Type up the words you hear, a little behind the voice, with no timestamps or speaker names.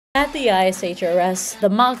At the ISHRS, the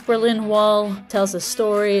mock Berlin Wall tells a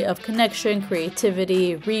story of connection,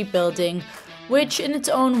 creativity, rebuilding, which in its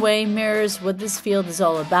own way mirrors what this field is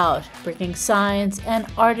all about, bringing science and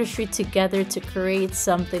artistry together to create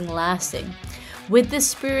something lasting. With this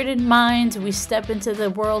spirit in mind, we step into the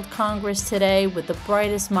World Congress today with the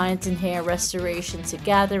brightest minds in hair restoration to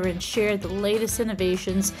gather and share the latest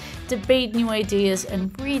innovations, debate new ideas,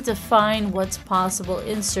 and redefine what's possible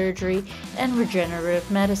in surgery and regenerative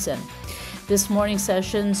medicine. This morning's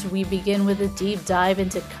sessions, we begin with a deep dive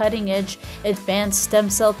into cutting-edge advanced stem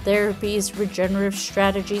cell therapies, regenerative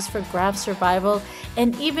strategies for graft survival,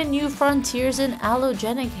 and even new frontiers in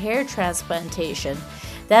allogenic hair transplantation.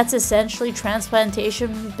 That's essentially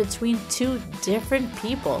transplantation between two different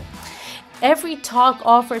people. Every talk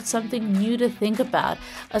offered something new to think about,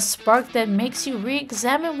 a spark that makes you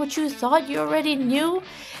re-examine what you thought you already knew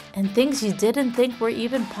and things you didn't think were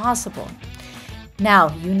even possible.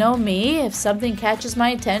 Now, you know me, if something catches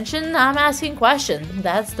my attention, I'm asking questions.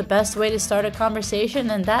 That's the best way to start a conversation,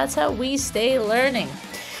 and that's how we stay learning.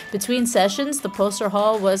 Between sessions, the poster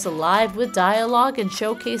hall was alive with dialogue and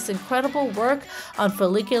showcased incredible work on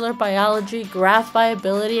follicular biology, graft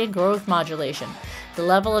viability, and growth modulation. The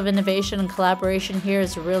level of innovation and collaboration here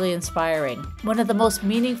is really inspiring. One of the most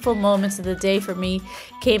meaningful moments of the day for me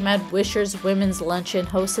came at ISHRS Women's Luncheon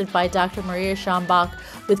hosted by Dr. Maria Schambach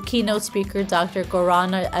with keynote speaker Dr.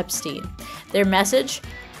 Gorana Epstein. Their message?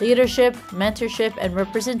 Leadership, mentorship, and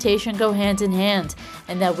representation go hand in hand,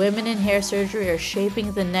 and that women in hair surgery are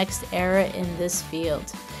shaping the next era in this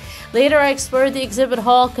field. Later, I explored the exhibit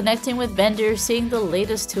hall, connecting with vendors, seeing the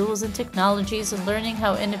latest tools and technologies, and learning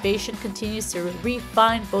how innovation continues to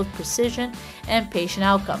refine both precision and patient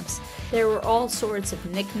outcomes. There were all sorts of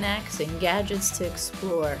knickknacks and gadgets to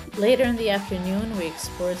explore. Later in the afternoon, we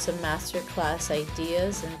explored some masterclass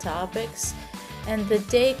ideas and topics, and the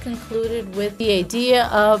day concluded with the idea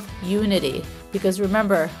of unity. Because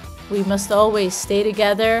remember, we must always stay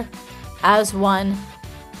together as one,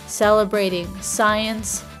 celebrating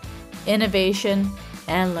science, innovation,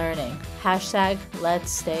 and learning.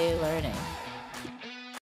 #Let's stay learning.